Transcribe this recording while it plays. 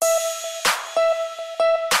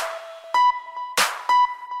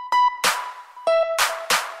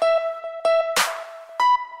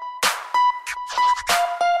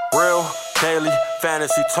Real daily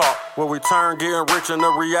fantasy talk, where we turn getting rich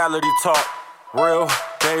into reality talk. Real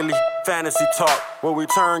daily fantasy talk, where we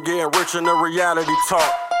turn getting rich into reality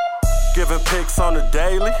talk. Giving picks on the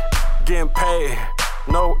daily, getting paid.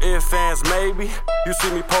 No ifs, ands, maybe. You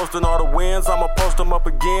see me posting all the wins, I'ma post them up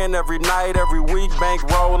again every night, every week.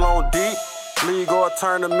 Bankroll on deep. League or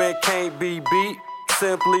tournament can't be beat.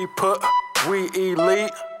 Simply put, we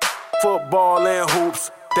elite. Football and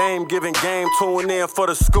hoops. Dame giving game, tune in for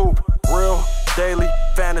the scoop. Real daily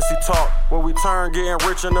fantasy talk, where we turn getting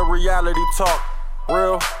rich into reality talk.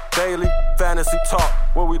 Real daily fantasy talk,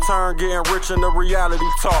 where we turn getting rich into reality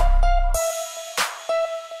talk.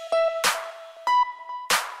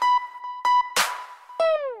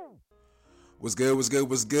 What's good, what's good,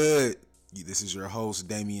 what's good? This is your host,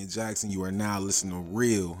 Damian Jackson. You are now listening to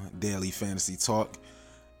Real Daily Fantasy Talk.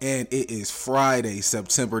 And it is Friday,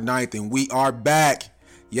 September 9th, and we are back.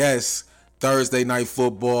 Yes, Thursday night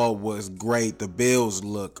football was great. The Bills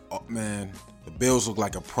look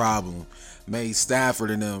like a problem. Made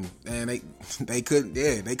Stafford and them, and they couldn't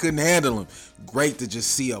handle them. Great to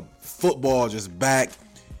just see a football just back.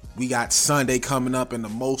 We got Sunday coming up in the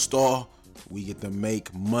Mostar. We get to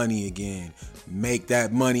make money again. Make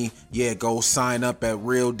that money. Yeah, go sign up at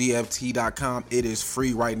realdft.com. It is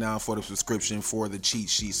free right now for the subscription for the cheat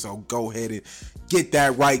sheet. So go ahead and get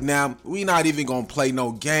that right now. We not even going to play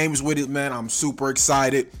no games with it, man. I'm super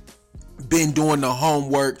excited. Been doing the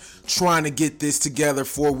homework, trying to get this together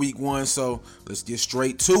for week one. So let's get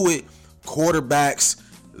straight to it. Quarterbacks,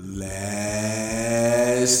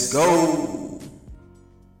 let's go.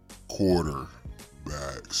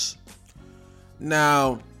 Quarterbacks.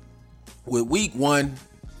 Now, with week one,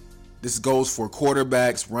 this goes for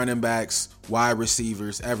quarterbacks, running backs, wide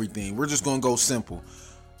receivers, everything. We're just gonna go simple.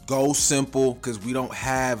 Go simple because we don't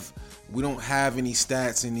have any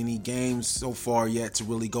stats in any games so far yet to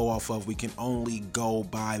really go off of. We can only go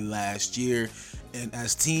by last year, and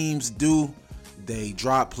as teams do, they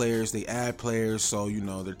drop players, they add players. So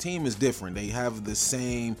their team is different. They have the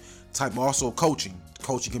same type. Also, coaching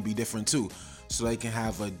can be different too. So they can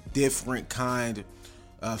have a different kind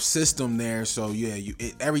of system there. So yeah,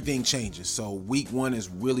 everything changes. So week one is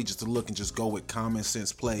really just to look and just go with common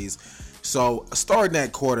sense plays. So starting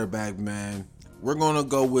at quarterback, man, we're gonna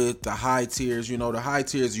go with the high tiers. The high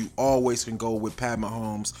tiers, you always can go with Pat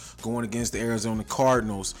Mahomes going against the Arizona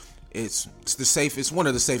Cardinals. It's the safest, one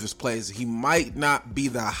of the safest plays. He might not be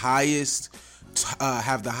the highest,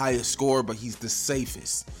 have the highest score, but he's the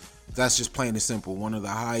safest. That's just plain and simple. One of the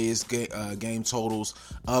highest game totals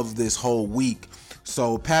of this whole week.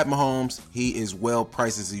 So Pat Mahomes, he is well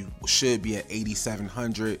priced as he should be at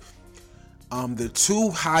 $8,700. The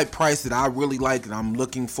two high price that I really like and I'm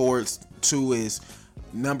looking forward to is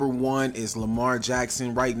number one is Lamar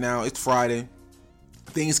Jackson. Right now, it's Friday.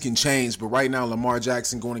 Things can change, but right now Lamar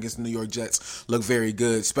Jackson going against the New York Jets look very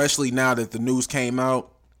good, especially now that the news came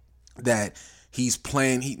out that he's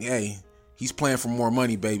playing. He's playing for more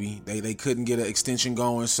money, baby. They couldn't get an extension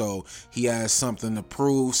going, so he has something to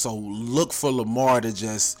prove. So look for Lamar to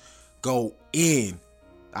just go in.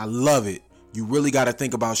 I love it. You really got to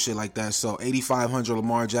think about shit like that. So 8,500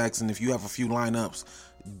 Lamar Jackson. If you have a few lineups,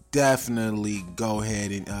 definitely go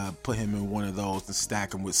ahead and put him in one of those and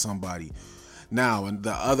stack him with somebody. Now, and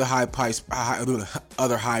the other high price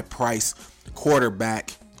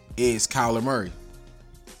quarterback is Kyler Murray.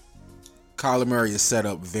 Kyler Murray is set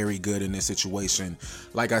up very good in this situation.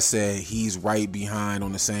 Like I said, he's right behind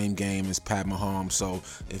on the same game as Pat Mahomes. So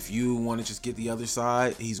if you want to just get the other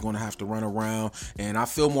side, he's going to have to run around. And I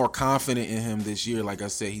feel more confident in him this year. Like I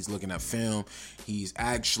said, he's looking at film. He's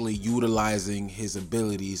actually utilizing his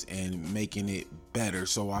abilities and making it better.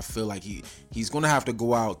 So I feel like he's going to have to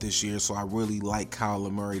go out this year. So I really like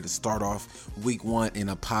Kyler Murray to start off week one in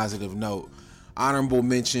a positive note. Honorable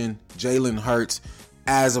mention, Jalen Hurts.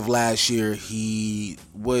 As of last year, even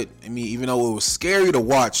though it was scary to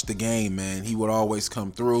watch the game, man, he would always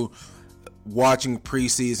come through. Watching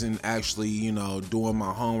preseason, actually, doing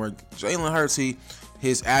my homework, Jalen Hurts,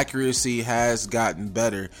 his accuracy has gotten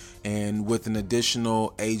better. And with an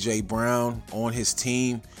additional A.J. Brown on his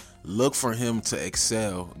team, look for him to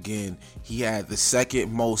excel. Again, he had the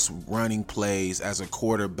second most running plays as a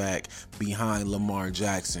quarterback behind Lamar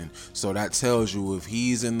Jackson. So that tells you if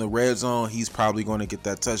he's in the red zone, he's probably going to get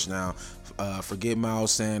that touchdown. Forget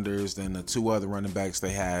Miles Sanders and the two other running backs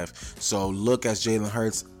they have. So look at Jalen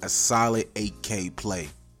Hurts, a solid 8K play.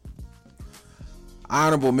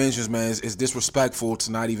 Honorable mentions, man, it's disrespectful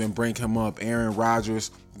to not even bring him up. Aaron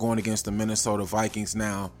Rodgers going against the Minnesota Vikings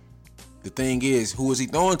now. The thing is, who is he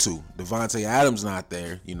throwing to? Devontae Adams not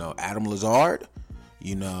there. Adam Lazard.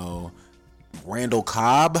 Randall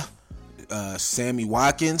Cobb, Sammy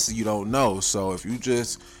Watkins, you don't know. So if you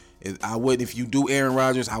if you do Aaron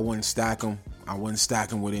Rodgers, I wouldn't stack him. I wouldn't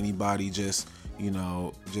stack him with anybody. Just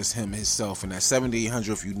him himself. And at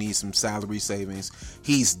 7,800, if you need some salary savings,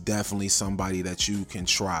 he's definitely somebody that you can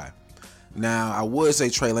try. Now, I would say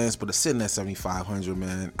Trey Lance, but it's sitting at 7,500,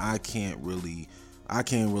 man. I can't really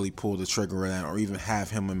pull the trigger on that or even have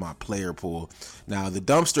him in my player pool. Now, the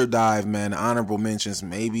dumpster dive, man, honorable mentions,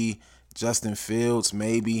 maybe Justin Fields,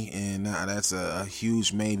 maybe, and that's a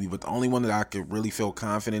huge maybe. But the only one that I could really feel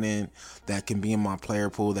confident in that can be in my player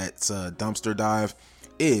pool that's a dumpster dive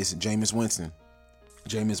is Jameis Winston.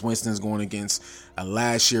 Jameis Winston is going against a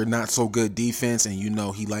last year not so good defense, and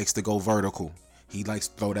he likes to go vertical. He likes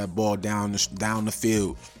to throw that ball down the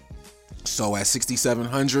field. So at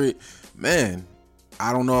 6,700, man,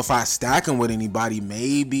 I don't know if I stack him with anybody.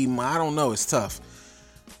 Maybe, I don't know. It's tough.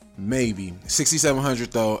 Maybe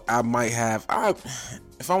 6,700 though. I might have.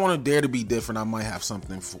 If I want to dare to be different, I might have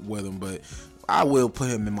something with him. But I will put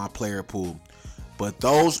him in my player pool. But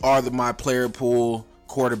those are my player pool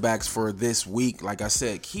quarterbacks for this week. Like I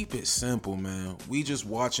said, keep it simple, man. We just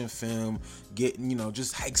watching film, getting,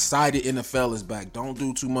 just excited NFL is back. Don't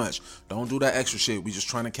do too much. Don't do that extra shit. We just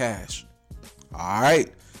trying to cash. All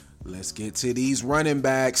right, let's get to these running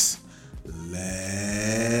backs. Let's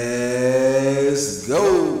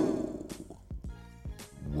go.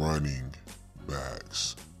 Running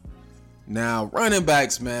backs. Now, running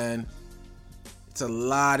backs, man, it's a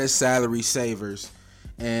lot of salary savers.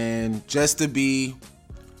 And just to be,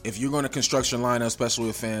 if you're going to construct your lineup, especially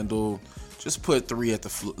with FanDuel, just put three at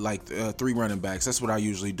three running backs. That's what I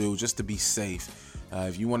usually do, just to be safe.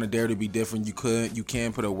 If you want to dare to be different, you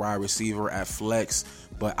can put a wide receiver at flex,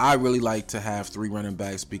 but I really like to have three running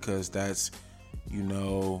backs because that's,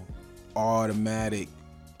 automatic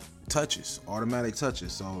touches.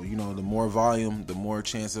 So, the more volume, the more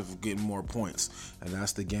chance of getting more points, and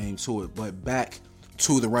that's the game to it. But back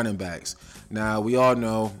to the running backs. Now, we all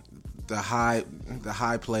know the high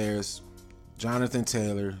players. Jonathan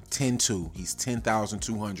Taylor, 10-2. He's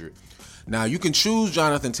 10,200. Now, you can choose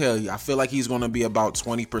Jonathan Taylor. I feel like he's going to be about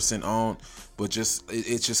 20% owned, but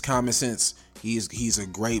it's just common sense. He's a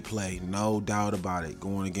great play, no doubt about it.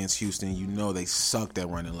 Going against Houston, they sucked at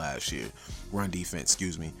run defense,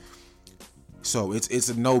 excuse me. So it's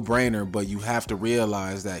a no-brainer, but you have to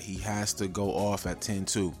realize that he has to go off at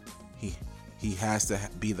 10-2. He has to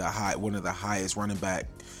be one of the highest running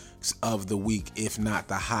backs of the week, if not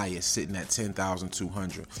the highest, sitting at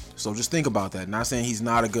 10,200. So just think about that. Not saying he's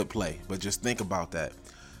not a good play, but just think about that.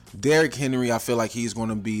 Derrick Henry, I feel like he's going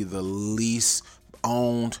to be the least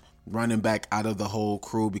owned running back out of the whole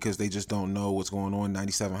crew because they just don't know what's going on.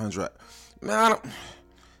 9,700. Man,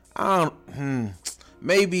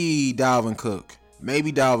 maybe Dalvin Cook.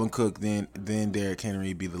 Then Derrick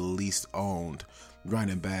Henry be the least owned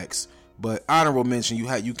running backs. But honorable mention,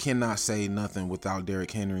 you cannot say nothing without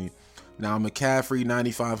Derrick Henry. Now, McCaffrey,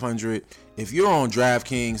 9,500. If you're on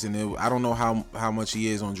DraftKings, and I don't know how much he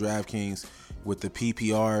is on DraftKings with the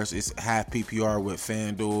PPRs, it's half PPR with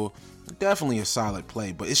FanDuel. Definitely a solid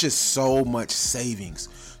play, but it's just so much savings.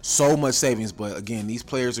 But again, these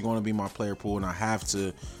players are going to be my player pool, and I have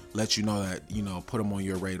to let you know that, put them on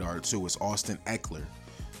your radar too. It's Austin Eckler.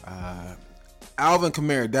 Alvin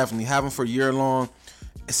Kamara, definitely have him for a year long.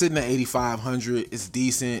 It's sitting at 8,500. It's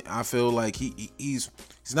decent. I feel like he's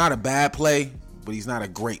not a bad play, but he's not a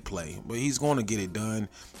great play. But he's going to get it done.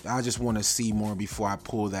 I just want to see more before I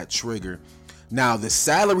pull that trigger. Now, the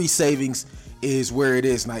salary savings is where it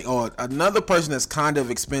is. Like, another person that's kind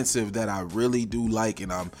of expensive that I really do like,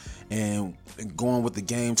 and going with the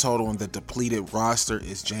game total and the depleted roster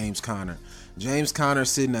is James Conner. James Conner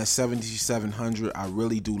sitting at 7,700. I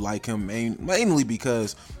really do like him, mainly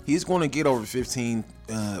because he's going to get over 15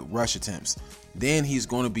 rush attempts. Then he's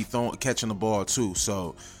going to be catching the ball too.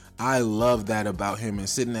 So I love that about him. And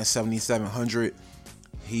sitting at 7,700,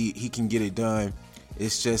 he can get it done.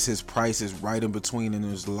 It's just his price is right in between, and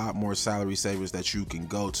there's a lot more salary savers that you can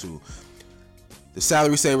go to. The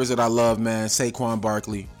salary savers that I love, man, Saquon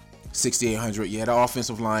Barkley, 6,800. Yeah, the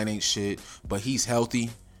offensive line ain't shit, but he's healthy.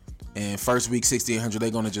 And first week, 6,800,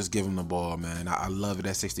 they're going to just give him the ball, man. I love it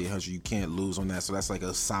at 6,800. You can't lose on that. So that's like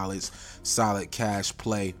a solid cash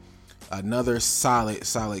play. Another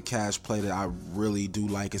solid cash play that I really do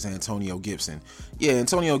like is Antonio Gibson. Yeah,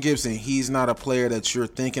 Antonio Gibson, he's not a player that you're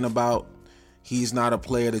thinking about. He's not a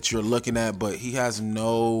player that you're looking at, but he has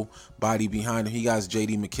nobody behind him. He got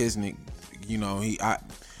J.D. McKissick.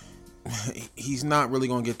 He's not really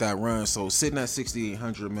going to get that run. So sitting at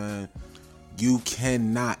 6,800, man, You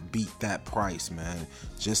cannot beat that price, man.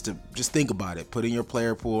 Just think about it. Put in your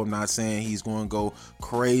player pool. I'm not saying he's going to go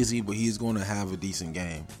crazy, but he's going to have a decent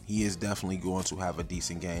game. He is definitely going to have a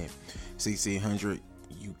decent game. 6,800,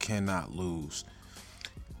 you cannot lose.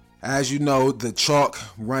 As you know, the chalk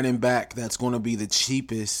running back that's going to be the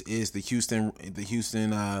cheapest is the Houston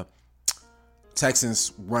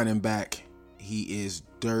Texans running back. He is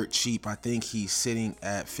dirt cheap. I think he's sitting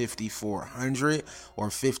at 5,400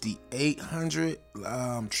 or 5,800.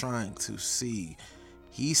 I'm trying to see.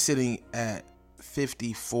 He's sitting at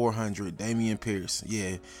 5,400. Dameon Pierce.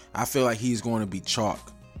 Yeah, I feel like he's going to be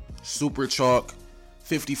chalk. Super chalk.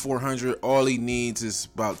 5,400. All he needs is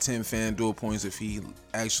about 10 FanDuel points. If he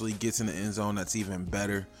actually gets in the end zone, that's even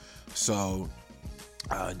better. So,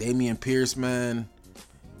 Dameon Pierce, man,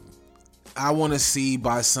 I want to see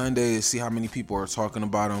by Sunday to see how many people are talking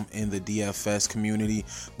about him in the DFS community,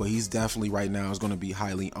 but he's definitely right now is going to be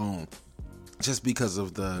highly owned just because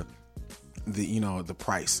of the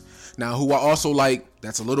price. Now, who I also like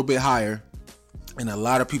that's a little bit higher, and a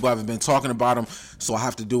lot of people haven't been talking about him, so I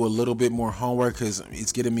have to do a little bit more homework because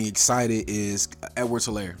it's getting me excited, is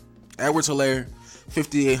Edwards-Helaire. Edwards-Helaire,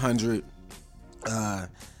 5,800.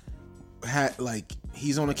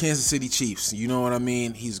 He's on the Kansas City Chiefs. You know what I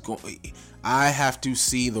mean? I have to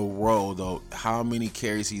see the role, though, how many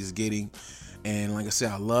carries he's getting. And like I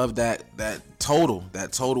said, I love that total.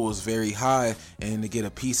 That total is very high. And to get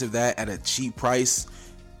a piece of that at a cheap price,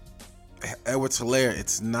 Edwards-Helaire,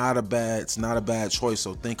 it's not a bad choice.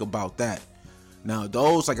 So think about that. Now,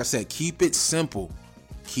 those, like I said, keep it simple.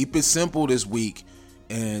 Keep it simple this week.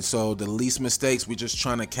 And so the least mistakes, we're just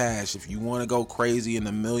trying to cash. If you want to go crazy in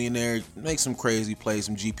the millionaire, make some crazy plays,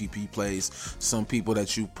 some GPP plays, some people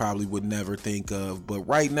that you probably would never think of. But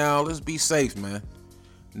right now, let's be safe, man.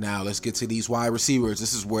 Now, let's get to these wide receivers.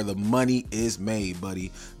 This is where the money is made,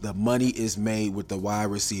 buddy. The money is made with the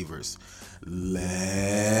wide receivers. Let's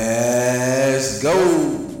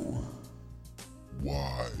go.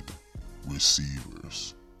 Wide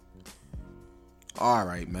receivers. All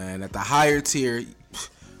right, man. At the higher tier,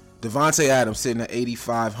 Davante Adams sitting at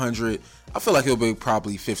 8,500. I feel like he'll be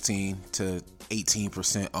probably 15 to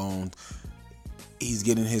 18% owned. He's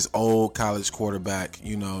getting his old college quarterback.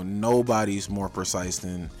 You know, nobody's more precise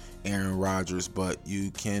than Aaron Rodgers, but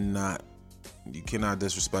you cannot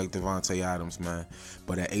disrespect Davante Adams, man.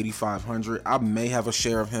 But at 8,500, I may have a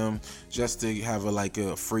share of him just to have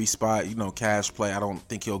a free spot, cash play. I don't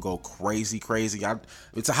think he'll go crazy.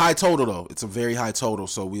 It's a high total though. It's a very high total,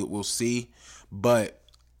 so we'll see. But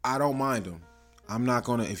I don't mind him. I'm not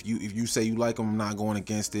gonna. If you say you like him, I'm not going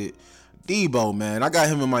against it. Debo, man, I got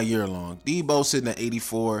him in my year long. Debo sitting at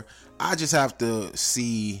 84. I just have to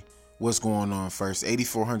see what's going on first.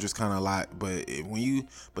 8,400 is kind of a lot, but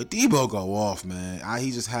Debo go off, man.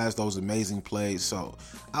 He just has those amazing plays, so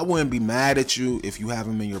I wouldn't be mad at you if you have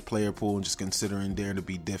him in your player pool and just considering there to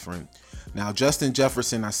be different. Now, Justin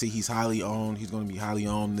Jefferson, I see he's highly owned. He's going to be highly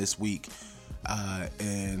owned this week,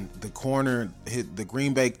 and the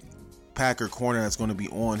Green Bay Packer corner that's going to be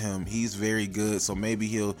on him, he's very good, so maybe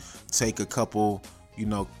he'll take a couple,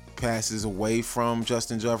 passes away from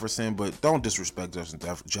Justin Jefferson, but don't disrespect Justin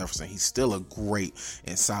Jefferson. He's still a great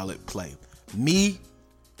and solid play.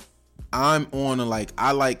 I'm on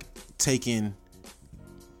I like taking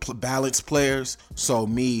balanced players, so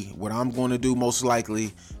what I'm going to do most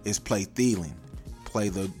likely is play Thielen, play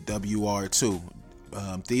the WR2.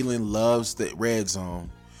 Thielen loves the red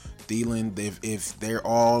zone. Thielen, if they're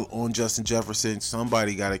all on Justin Jefferson,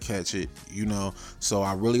 somebody got to catch it, So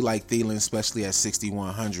I really like Thielen, especially at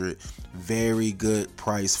 6,100. Very good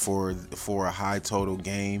price for a high total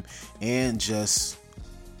game, and just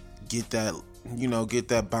get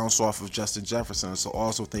that bounce off of Justin Jefferson. So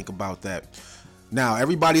also think about that. Now,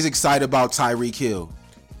 everybody's excited about Tyreek Hill.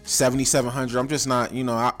 7,700. I'm just not,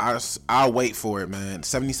 I'll wait for it, man.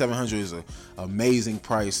 7,700 is an amazing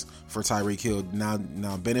price for Tyreek Hill. Now,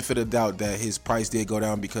 benefit of doubt that his price did go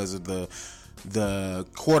down because of the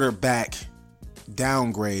quarterback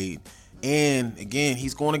downgrade. And again,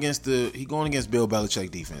 he's going against Bill Belichick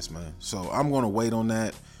defense, man. So I'm going to wait on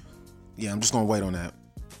that. Yeah, I'm just going to wait on that.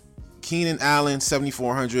 Keenan Allen,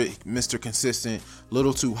 7,400, Mr. Consistent,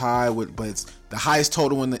 little too high, but it's the highest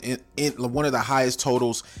total one of the highest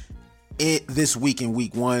totals this week in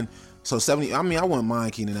week one. So 70. I wouldn't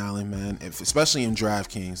mind Keenan Allen, man, especially in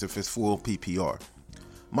DraftKings if it's full PPR.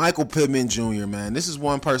 Michael Pittman Jr., man, this is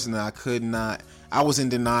one person that I was in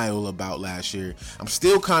denial about last year. I'm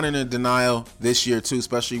still kind of in denial this year too,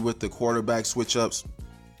 especially with the quarterback switch ups.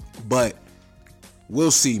 But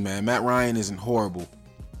we'll see, man. Matt Ryan isn't horrible.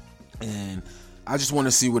 And I just want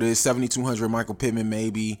to see what it is. 7,200 Michael Pittman,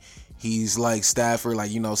 maybe He's like Stafford,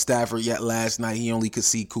 Stafford yet last night he only could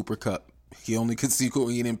see Cooper Kupp. He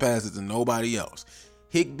didn't pass it to nobody else.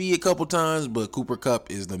 Higbee a couple times, but Cooper Kupp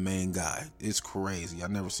is the main guy. It's crazy. I've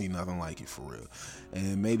never seen nothing like it for real.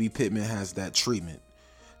 And maybe Pittman has that treatment.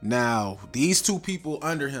 Now, these two people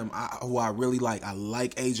under him, who I really like, I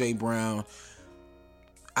like A.J. Brown.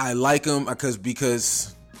 I like him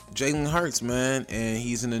because Jalen Hurts, man, and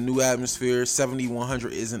he's in a new atmosphere.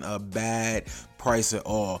 7,100 isn't a bad price at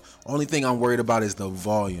all. Only thing I'm worried about is the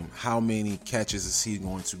volume. How many catches is he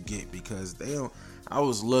going to get? Because I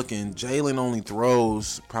was looking, Jalen only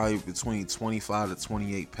throws probably between 25 to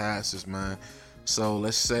 28 passes, man. So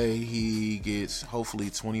let's say he gets hopefully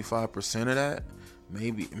 25% of that.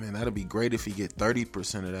 Maybe, man, that'd be great if he get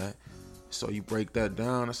 30% of that. So you break that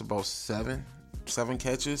down, that's about seven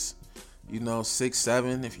catches. 6,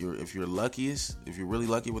 7 if you're luckiest, if you're really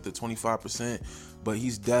lucky with the 25%. But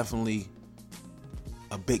he's definitely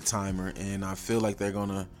a big timer, and I feel like they're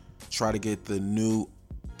gonna try to get the new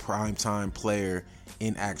primetime player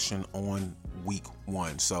in action on week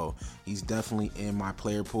 1. So he's definitely in my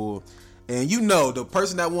player pool. And the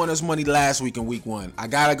person that won us money last week in week 1, I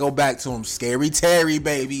gotta go back to him. Scary Terry,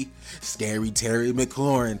 baby. Scary Terry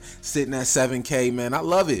McLaurin sitting at 7K, man. I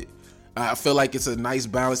love it. I feel like it's a nice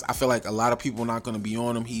balance. I feel like a lot of people are not going to be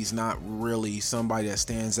on him. He's not really somebody that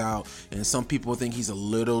stands out. And some people think he's a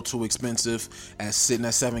little too expensive at sitting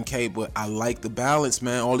at 7K. But I like the balance,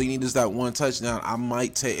 man. All he needs is that one touchdown. I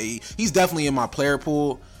might take. He's definitely in my player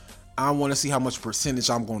pool. I want to see how much percentage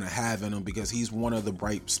I'm going to have in him because he's one of the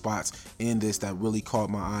bright spots in this that really caught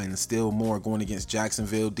my eye. And still more going against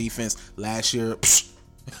Jacksonville defense last year.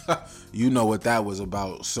 You know what that was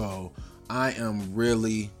about. So I am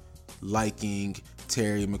really liking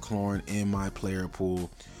Terry McLaurin in my player pool.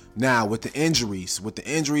 Now with the injuries, with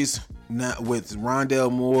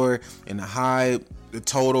Rondale Moore and the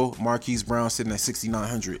total, Marquise Brown sitting at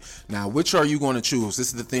 6,900. Now, which are you going to choose? This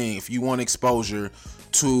is the thing. If you want exposure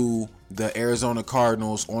to the Arizona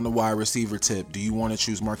Cardinals on the wide receiver tip, do you want to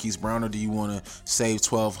choose Marquise Brown or do you want to save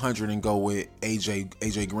 1,200 and go with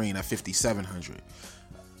AJ Green at 5,700?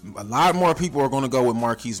 A lot more people are going to go with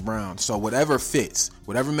Marquise Brown. So whatever fits,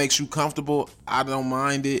 whatever makes you comfortable, I don't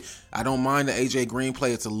mind it. I don't mind the AJ Green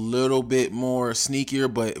play. It's a little bit more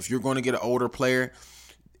sneakier, but if you're going to get an older player,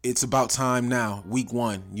 it's about time now, week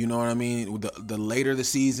 1. You know what I mean? The later the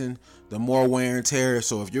season, the more wear and tear.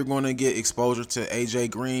 So if you're going to get exposure to AJ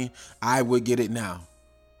Green, I would get it now.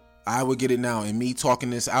 And me talking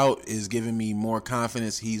this out is giving me more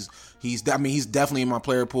confidence. He's definitely in my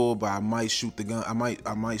player pool, but I might shoot the gun. I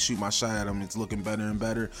might shoot my shot at him. It's looking better and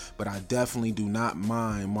better, but I definitely do not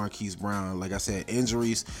mind Marquise Brown. Like I said,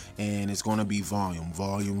 injuries, and it's going to be volume,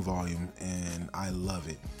 and I love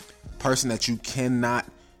it. Person that you cannot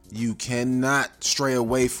stray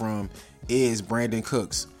away from is Brandon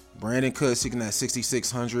Cooks. Brandon Cooks sitting at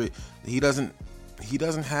 6,600. He doesn't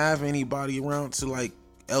have anybody around to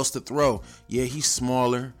else to throw. Yeah, he's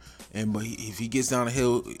smaller, but if he gets down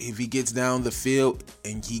the field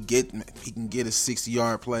and he can get a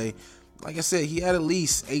 60-yard play. Like I said, he had at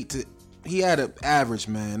least he had an average,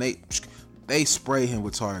 man. They spray him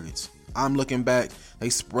with targets. I'm looking back, they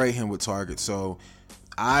spray him with targets. So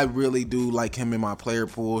I really do like him in my player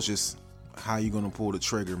pool. It's just how you gonna pull the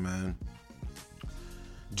trigger, man.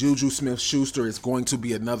 Juju Smith-Schuster is going to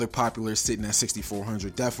be another popular sitting at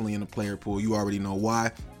 6,400. Definitely in the player pool. You already know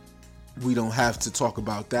why. We don't have to talk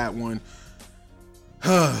about that one.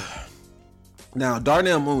 Now,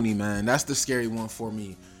 Darnell Mooney, man, that's the scary one for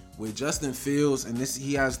me. With Justin Fields, and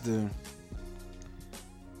he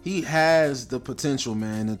has the potential,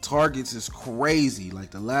 man. The targets is crazy. Like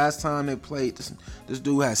the last time they played, this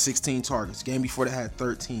dude had 16 targets. Game before that had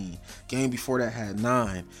 13. Game before that had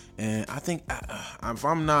 9. And I think, I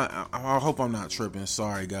hope I'm not tripping.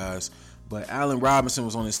 Sorry, guys. But Allen Robinson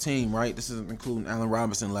was on his team, right? This isn't including Allen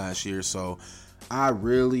Robinson last year. So I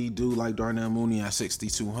really do like Darnell Mooney at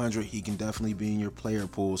 6,200. He can definitely be in your player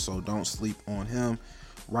pool, so don't sleep on him.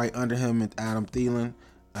 Right under him is Adam Thielen.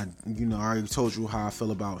 I already told you how I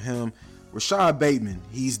feel about him. Rashad Bateman,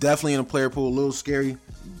 he's definitely in a player pool, a little scary.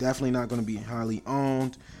 Definitely not going to be highly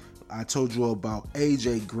owned. I told you about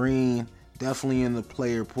AJ Green, definitely in the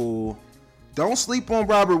player pool. Don't sleep on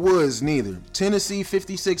Robert Woods neither. Tennessee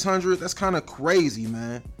 5,600, that's kind of crazy,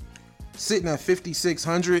 man. Sitting at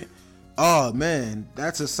 5,600, oh man,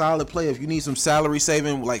 that's a solid play. If you need some salary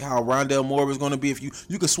saving, like how Rondale Moore was going to be, if you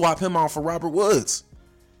can swap him out for Robert Woods.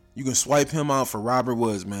 You can swipe him out for Robert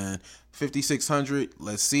Woods, man. 5,600,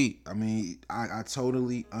 let's see. I mean, I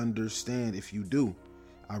totally understand if you do.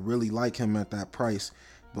 I really like him at that price.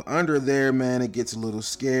 But under there, man, it gets a little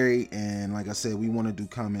scary. And like I said, we want to do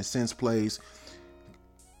common sense plays.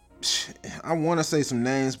 I want to say some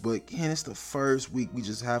names, but again, it's the first week. We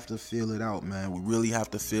just have to feel it out, man. We really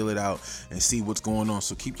have to feel it out and see what's going on.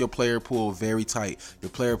 So keep your player pool very tight.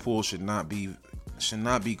 Your player pool should not be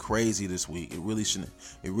crazy this week. It really shouldn't.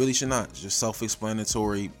 It really should not. Just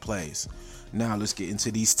self-explanatory plays. Now let's get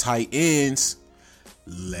into these tight ends.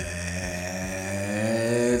 Let's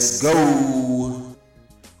go.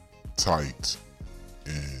 Tight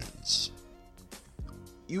ends.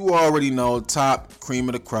 You already know, top cream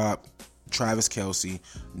of the crop, Travis Kelce.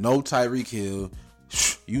 No Tyreek Hill.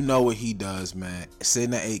 You know what he does, man.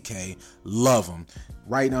 Sitting at 8K. Love him.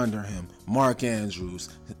 Right under him, Mark Andrews.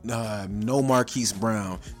 No Marquise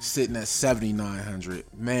Brown. Sitting at 7,900.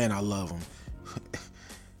 Man, I love him.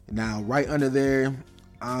 Now, right under there,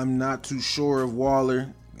 I'm not too sure of Waller.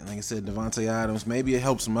 Like I said, Devontae Adams. Maybe it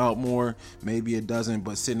helps him out more. Maybe it doesn't.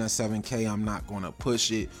 But sitting at 7K, I'm not going to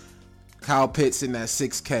push it. Kyle Pitts sitting at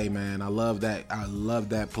 6K, man. I love that. I love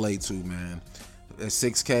that play too, man. At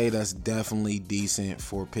 6K, that's definitely decent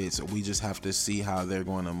for Pitts. We just have to see how they're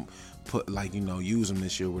going to use him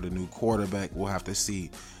this year with a new quarterback. We'll have to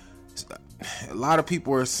see. A lot of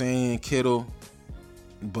people are saying Kittle,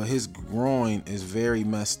 but his groin is very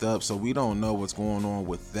messed up, so we don't know what's going on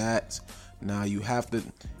with that. Now you have to.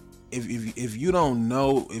 If you don't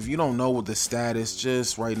know what the status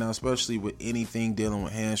just right now, especially with anything dealing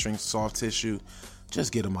with hamstrings, soft tissue,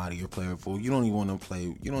 just get him out of your player pool. You don't even want to play.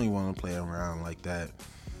 You don't even want to play around like that.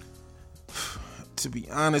 To be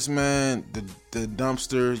honest, man, the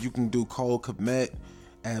dumpster, you can do Cole Kmet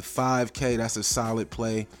at 5K. That's a solid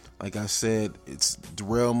play. Like I said, it's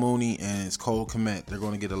Darrell Mooney and it's Cole Kmet. They're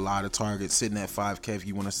going to get a lot of targets sitting at 5K. If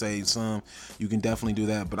you want to save some, you can definitely do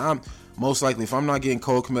that. But I'm most likely, if I'm not getting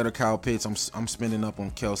Cole Kmet or Kyle Pitts, I'm spending up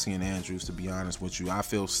on Kelce and Andrews, to be honest with you. I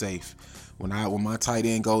feel safe. When my tight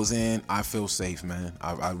end goes in, I feel safe, man.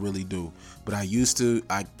 I really do. But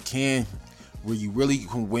where you really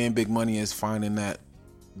can win big money is finding that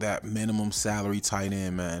minimum salary tight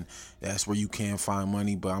end, man. That's where you can find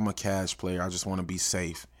money, but I'm a cash player. I just want to be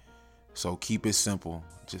safe. So keep it simple.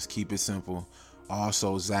 Just keep it simple.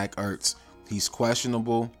 Also, Zach Ertz, he's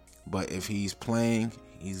questionable, but if he's playing,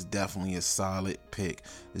 he's definitely a solid pick.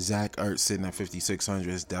 Zach Ertz sitting at 5,600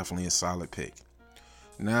 is definitely a solid pick.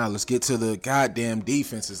 Now, let's get to the goddamn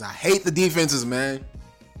defenses. I hate the defenses, man.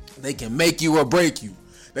 They can make you or break you.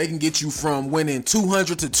 They can get you from winning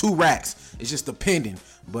 200 to 2 racks. It's just depending.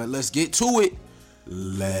 But let's get to it.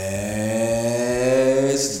 Let's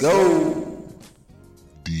go.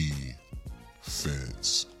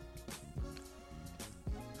 Defense.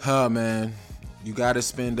 Man. You got to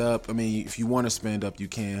spend up. I mean, if you want to spend up, you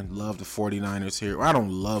can. Love the 49ers here. I don't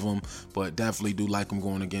love them, but definitely do like them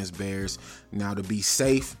going against Bears. Now, to be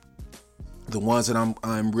safe, the ones that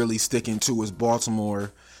I'm really sticking to is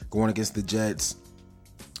Baltimore going against the Jets.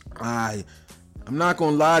 I'm not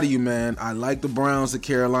going to lie to you, man. I like the Browns of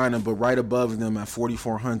Carolina, but right above them at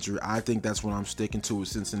 4,400, I think that's what I'm sticking to with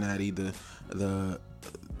Cincinnati.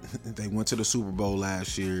 They went to the Super Bowl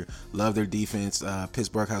last year. Love their defense.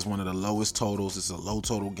 Pittsburgh has one of the lowest totals. It's a low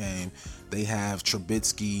total game. They have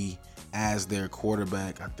Trubisky as their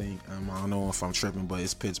quarterback. I think I don't know if I'm tripping, but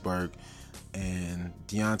it's Pittsburgh. And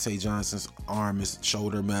Deontay Johnson's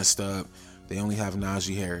shoulder messed up. They only have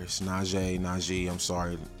Najee Harris. Najee. I'm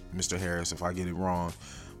sorry, Mr. Harris, if I get it wrong.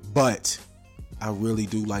 But I really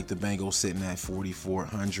do like the Bengals sitting at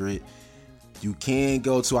 4,400. You can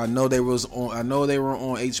go to. I know they were on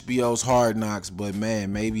HBO's Hard Knocks, but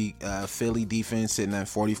man, maybe Philly defense sitting at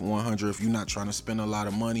 4,100 if you're not trying to spend a lot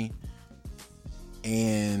of money.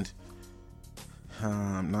 And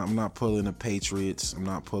I'm not pulling the Patriots. I'm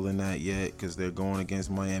not pulling that yet because they're going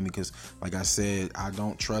against Miami. Because like I said, I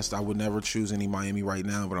would never choose any Miami right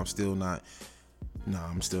now, but I'm still not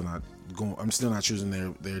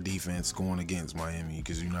choosing their defense going against Miami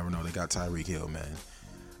because you never know. They got Tyreek Hill, man.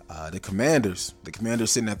 The Commanders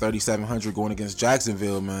sitting at 3,700 going against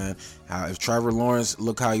Jacksonville, man. If Trevor Lawrence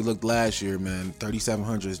look how he looked last year, man,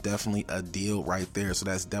 3,700 is definitely a deal right there. So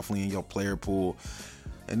that's definitely in your player pool.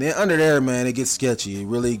 And then under there, man, it gets sketchy. It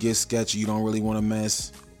really gets sketchy. You don't really want to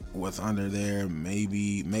mess with under there.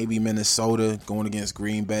 Maybe Minnesota going against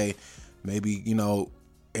Green Bay. Maybe,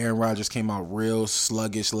 Aaron Rodgers came out real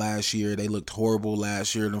sluggish last year. They looked horrible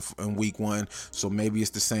last year in week 1. So maybe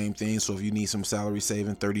it's the same thing. So if you need some salary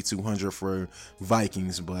saving, 3,200 for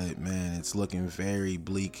Vikings. But man, it's looking very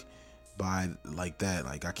bleak by like that.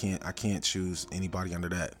 Like I can't choose anybody under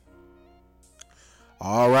that.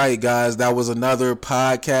 All right, guys, that was another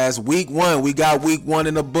podcast. Week 1, we got week 1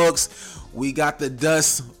 in the books. We got the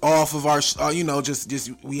dust off of our,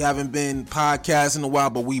 just we haven't been podcasting in a while,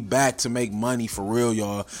 but we back to make money for real,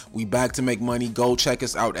 y'all. We back to make money. Go check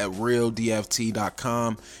us out at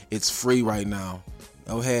realdft.com. It's free right now.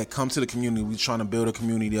 Go ahead, come to the community. We're trying to build a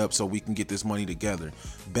community up so we can get this money together.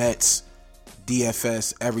 Bets,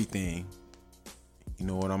 DFS, everything. You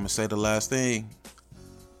know what I'm going to say the last thing?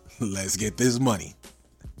 Let's get this money.